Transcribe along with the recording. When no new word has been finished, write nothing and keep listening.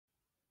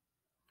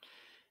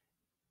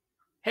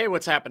Hey,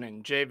 what's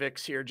happening?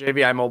 JVix here,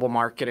 JVI Mobile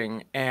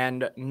Marketing.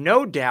 And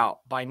no doubt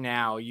by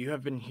now you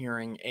have been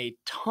hearing a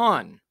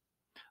ton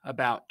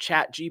about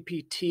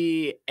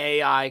ChatGPT,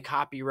 AI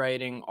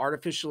copywriting,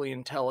 artificially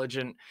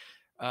intelligent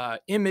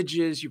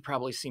images. You've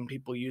probably seen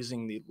people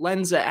using the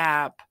Lensa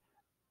app.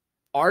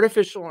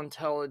 Artificial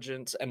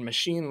intelligence and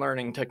machine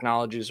learning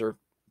technologies are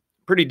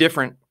pretty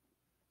different.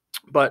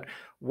 But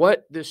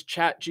what this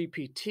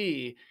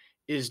ChatGPT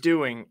is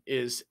doing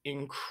is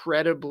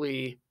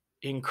incredibly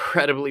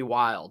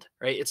wild,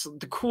 right? It's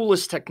the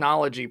coolest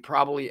technology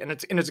probably, and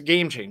it's a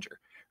game changer,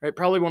 right?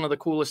 Probably one of the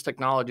coolest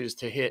technologies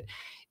to hit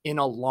in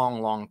a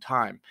long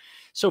time.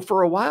 So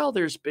for a while,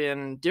 there's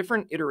been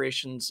different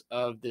iterations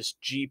of this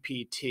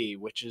GPT,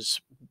 which is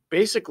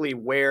basically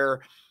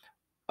where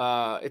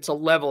it's a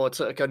level, it's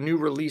like a new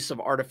release of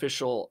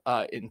artificial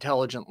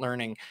intelligent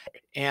learning.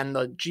 And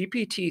the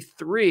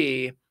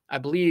GPT-3, I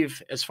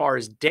believe, as far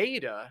as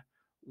data,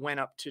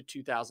 went up to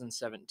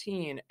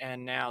 2017.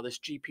 And now this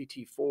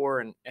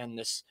GPT-4 and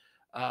this,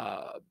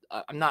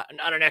 I'm not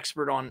an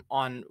expert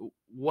on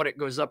what it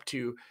goes up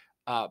to,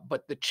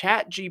 but the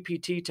Chat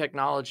GPT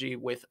technology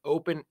with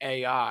Open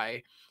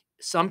AI,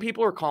 some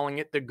people are calling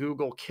it the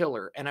Google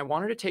killer. And I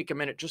wanted to take a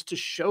minute just to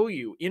show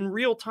you in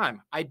real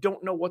time. I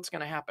don't know what's going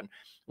to happen. I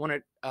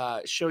want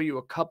to show you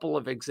a couple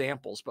of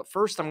examples. But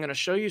first, I'm going to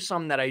show you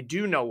some that I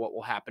do know what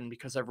will happen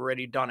because I've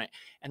already done it.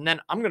 And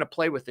then I'm going to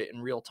play with it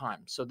in real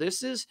time. So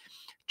this is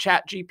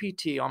Chat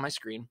GPT on my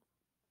screen.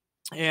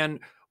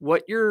 And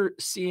what you're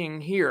seeing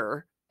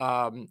here,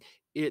 the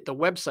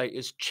website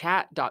is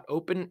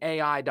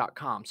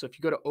chat.openai.com. So if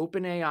you go to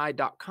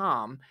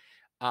openai.com,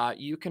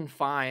 you can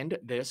find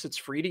this. It's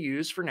free to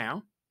use for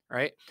now,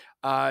 right?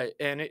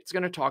 And it's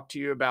going to talk to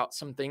you about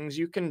some things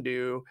you can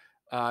do,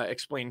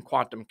 explain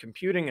quantum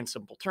computing in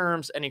simple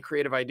terms, any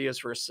creative ideas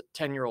for a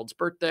 10-year-old's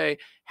birthday.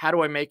 How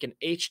do I make an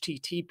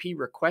HTTP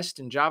request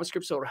in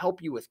JavaScript? So it'll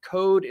help you with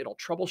code. It'll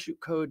troubleshoot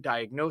code,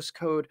 diagnose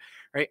code,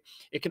 right?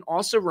 It can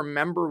also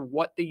remember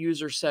what the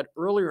user said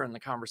earlier in the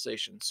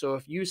conversation. So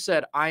if you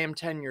said, I am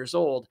 10 years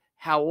old,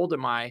 how old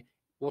am I?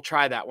 We'll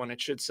try that one.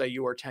 It should say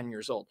you are 10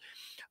 years old.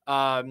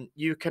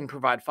 You can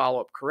provide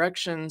follow-up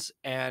corrections.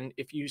 And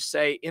if you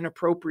say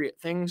inappropriate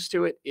things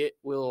to it, it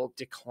will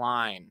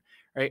decline,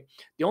 right?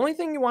 The only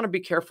thing you want to be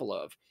careful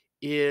of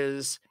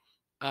is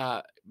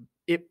uh,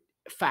 it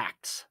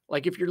facts.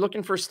 Like if you're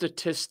looking for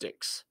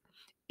statistics,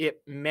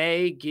 it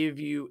may give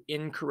you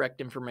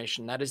incorrect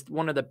information. That is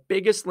one of the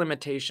biggest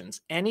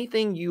limitations.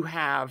 Anything you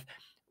have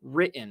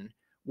written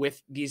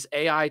with these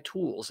AI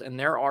tools, and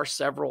there are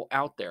several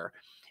out there,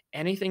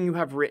 anything you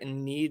have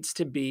written needs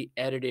to be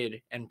edited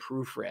and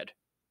proofread,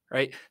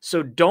 right?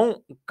 So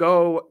don't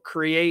go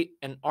create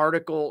an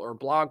article or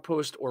blog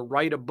post or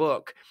write a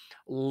book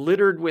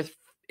littered with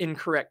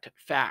incorrect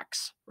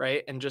facts,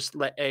 right? And just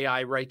let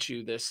AI write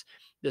you this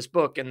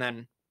book and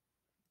then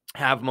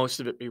have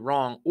most of it be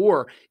wrong,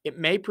 or it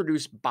may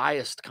produce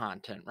biased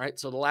content, right?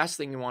 So the last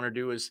thing you want to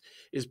do is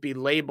be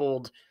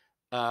labeled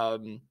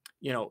some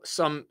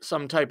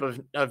type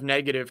of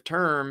negative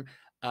term,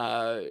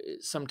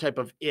 some type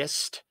of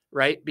ist,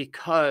 right?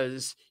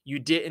 Because you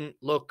didn't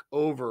look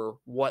over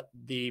what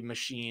the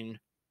machine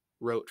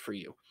wrote for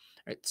you.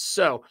 Right.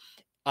 So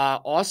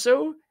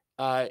also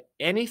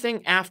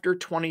anything after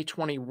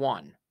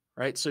 2021,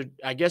 right? So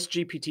I guess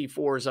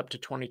GPT-4 is up to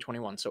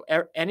 2021. So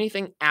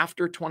anything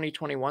after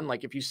 2021,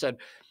 like if you said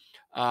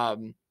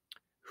um,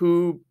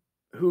 who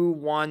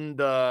won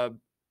the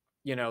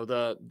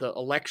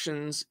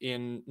elections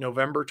in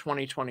November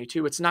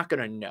 2022, it's not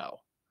going to know,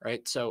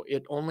 right? So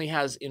it only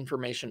has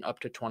information up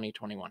to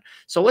 2021.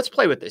 So let's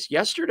play with this.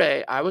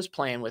 Yesterday I was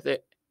playing with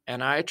it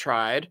and I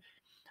tried.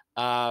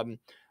 Um,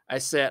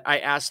 I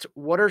asked,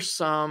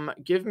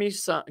 give me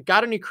some,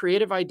 got any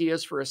creative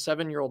ideas for a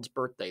 7-year-old's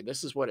birthday?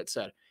 This is what it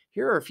said.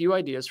 Here are a few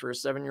ideas for a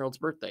 7-year-old's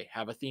birthday.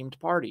 Have a themed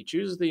party,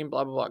 choose a theme,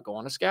 blah, blah, blah. Go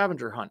on a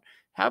scavenger hunt,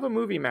 have a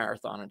movie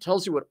marathon. It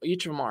tells you what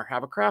each of them are.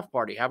 Have a craft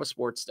party, have a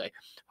sports day.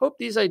 Hope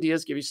these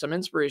ideas give you some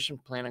inspiration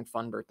for planning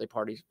fun birthday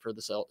parties for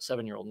the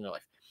 7-year-old in your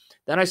life.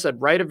 Then I said,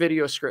 write a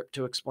video script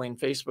to explain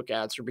Facebook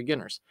ads for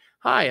beginners.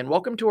 Hi, and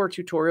welcome to our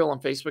tutorial on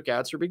Facebook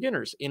ads for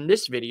beginners. In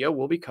this video,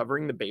 we'll be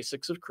covering the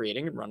basics of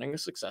creating and running a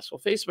successful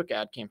Facebook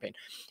ad campaign.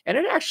 And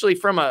it actually,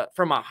 from a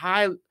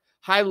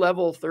high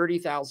level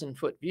 30,000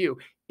 foot view,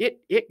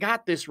 it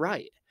got this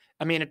right.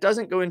 I mean, it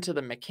doesn't go into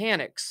the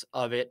mechanics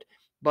of it,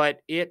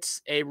 but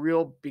it's a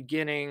real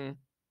beginning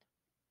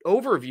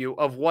overview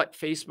of what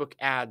Facebook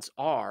ads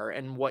are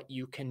and what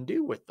you can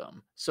do with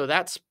them. So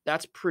that's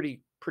pretty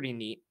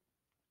neat.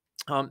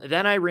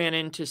 Then I ran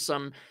into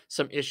some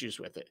issues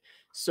with it.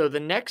 So the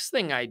next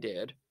thing I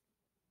did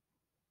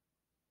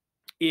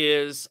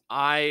is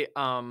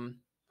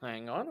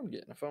hang on, I'm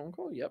getting a phone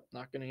call. Yep,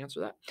 not going to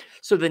answer that.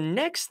 So the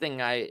next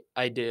thing I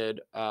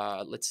did,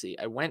 let's see,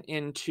 I went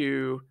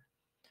into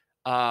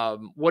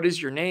what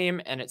is your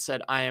name, and it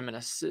said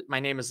my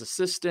name is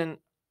assistant.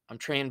 I'm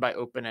trained by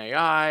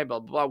OpenAI, blah,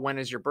 blah, blah. When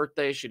is your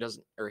birthday? She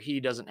doesn't, or he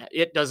doesn't,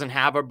 it doesn't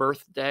have a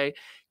birthday.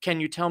 Can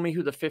you tell me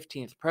who the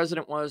 15th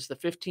president was? The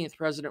 15th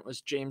president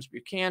was James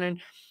Buchanan,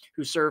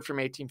 who served from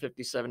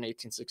 1857 to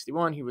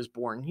 1861. He was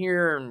born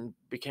here and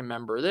became a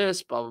member of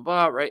this, blah, blah,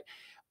 blah, right?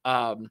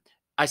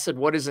 I said,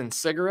 what is in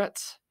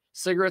cigarettes?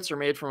 Cigarettes are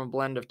made from a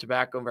blend of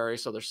tobacco and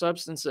various other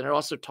substances. And it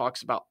also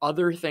talks about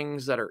other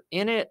things that are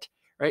in it,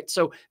 right?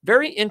 So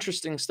very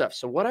interesting stuff.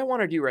 So what I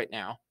want to do right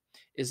now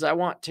is I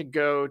want to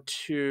go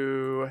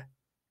to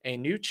a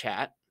new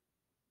chat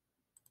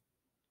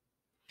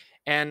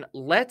and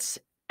let's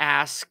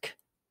ask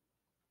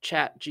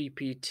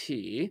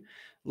ChatGPT.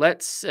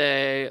 Let's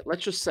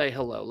just say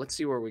hello. Let's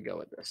see where we go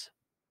with this.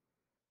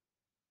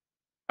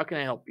 How can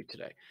I help you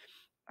today?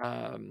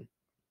 Um,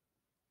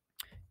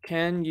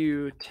 can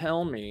you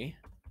tell me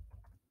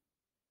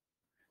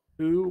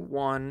who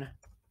won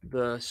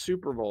the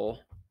Super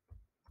Bowl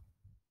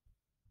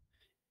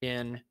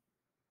in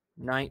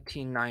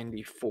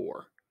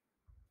 1994?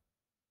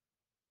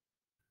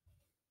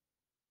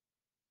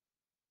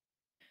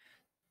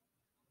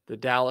 The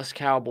Dallas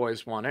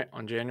Cowboys won it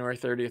on January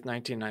 30th,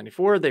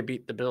 1994. They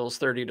beat the Bills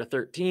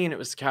 30-13. It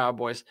was the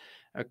Cowboys.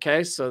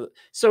 Okay, so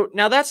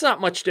now that's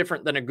not much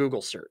different than a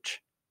Google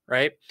search,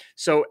 right?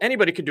 So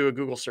anybody could do a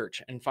Google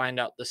search and find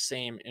out the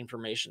same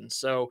information.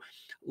 So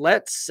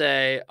let's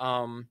say,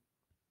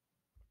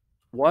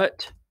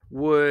 what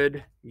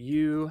would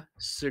you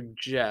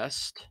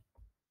suggest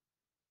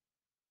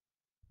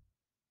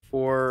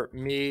for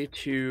me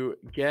to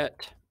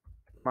get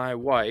my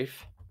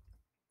wife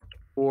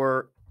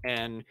for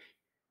an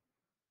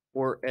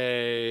for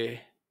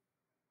a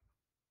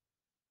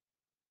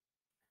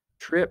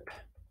trip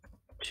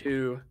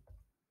to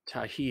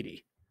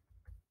Tahiti?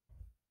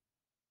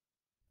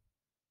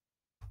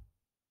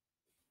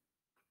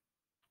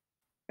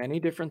 Many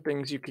different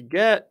things you could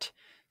get.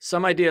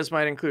 Some ideas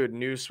might include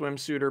new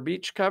swimsuit or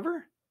beach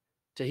cover.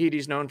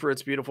 Tahiti's known for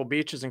its beautiful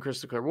beaches and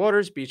crystal clear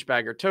waters. Beach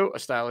bag or tote, a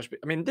stylish.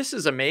 I mean, this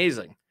is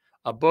amazing.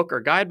 A book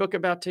or guidebook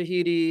about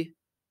Tahiti,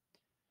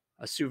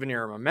 a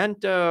souvenir or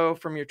memento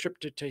from your trip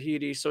to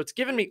Tahiti. So it's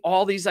given me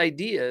all these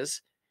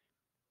ideas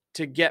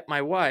to get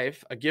my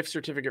wife a gift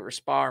certificate for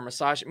spa or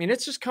massage. I mean,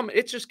 it's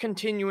just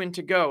continuing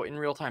to go in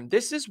real time.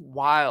 This is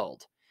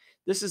wild.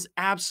 This is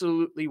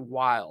absolutely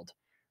wild,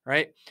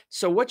 right?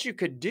 So what you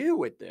could do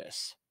with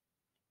this,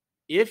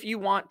 if you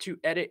want to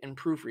edit and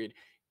proofread,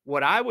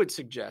 what I would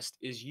suggest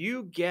is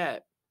you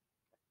get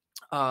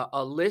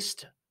a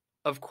list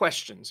of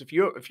questions. If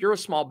you're a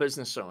small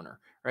business owner,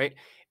 right?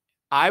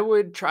 I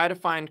would try to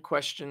find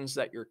questions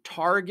that your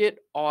target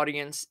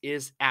audience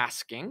is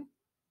asking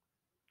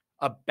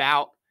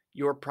about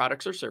your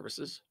products or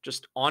services.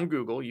 Just on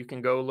Google, you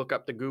can go look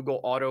up the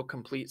Google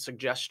autocomplete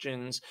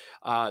suggestions.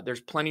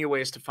 There's plenty of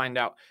ways to find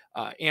out.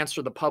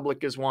 Answer the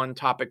Public is one,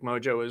 Topic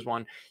Mojo is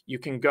one. You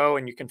can go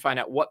and you can find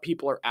out what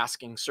people are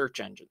asking search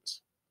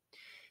engines.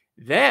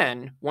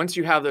 Then, once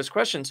you have those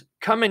questions,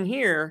 come in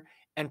here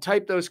and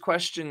type those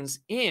questions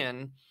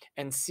in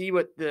and see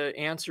what the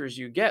answers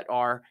you get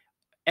are.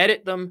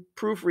 Edit them,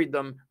 proofread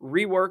them,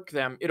 rework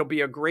them. It'll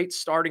be a great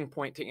starting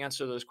point to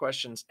answer those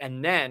questions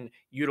and then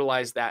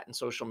utilize that in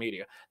social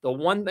media. The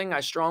one thing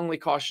I strongly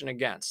caution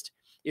against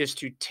is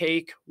to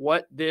take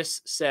what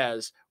this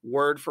says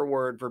word for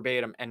word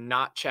verbatim and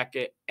not check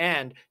it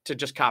and to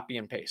just copy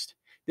and paste.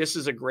 This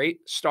is a great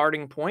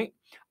starting point.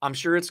 I'm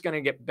sure it's going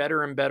to get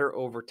better and better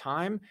over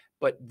time,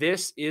 but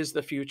this is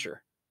the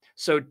future.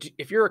 So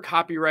if you're a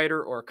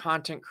copywriter or a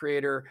content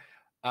creator,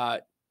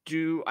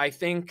 do I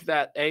think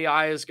that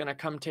AI is going to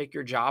come take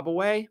your job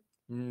away?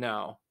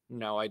 No,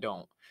 no, I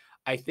don't.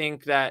 I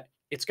think that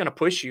it's going to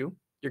push you.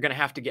 You're going to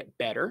have to get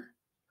better,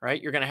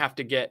 right? You're going to have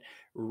to get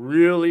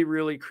really,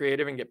 really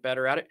creative and get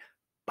better at it.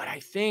 But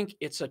I think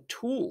it's a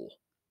tool.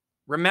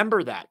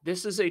 Remember that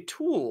this is a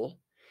tool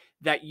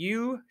that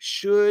you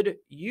should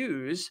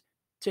use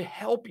to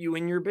help you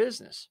in your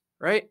business,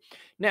 right?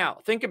 Now,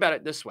 think about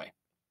it this way.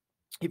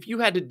 If you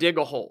had to dig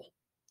a hole,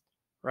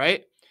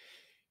 right?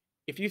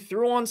 If you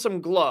threw on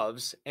some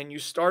gloves and you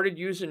started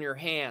using your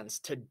hands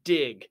to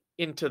dig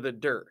into the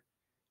dirt,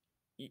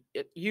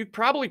 you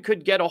probably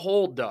could get a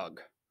hole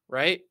dug,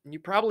 right? You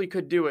probably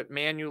could do it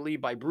manually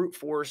by brute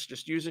force,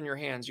 just using your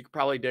hands. You could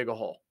probably dig a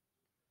hole.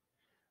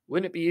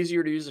 Wouldn't it be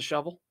easier to use a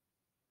shovel,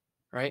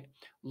 right?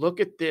 Look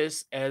at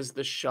this as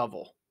the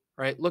shovel,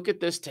 right? Look at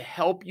this to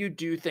help you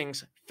do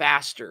things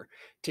faster,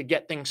 to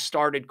get things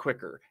started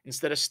quicker.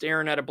 Instead of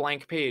staring at a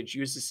blank page,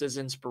 use this as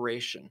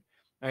inspiration,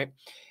 right?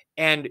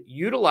 And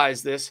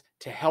utilize this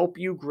to help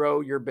you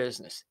grow your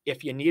business.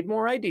 If you need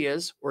more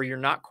ideas or you're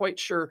not quite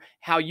sure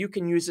how you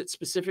can use it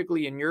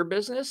specifically in your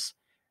business,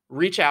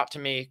 reach out to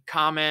me,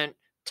 comment,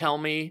 tell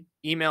me,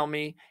 email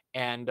me,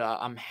 and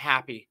I'm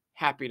happy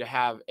to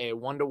have a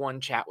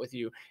one-to-one chat with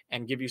you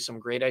and give you some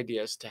great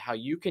ideas to how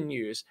you can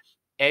use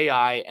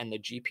AI and the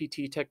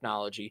GPT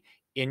technology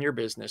in your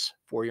business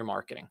for your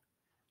marketing.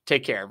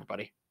 Take care,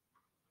 everybody.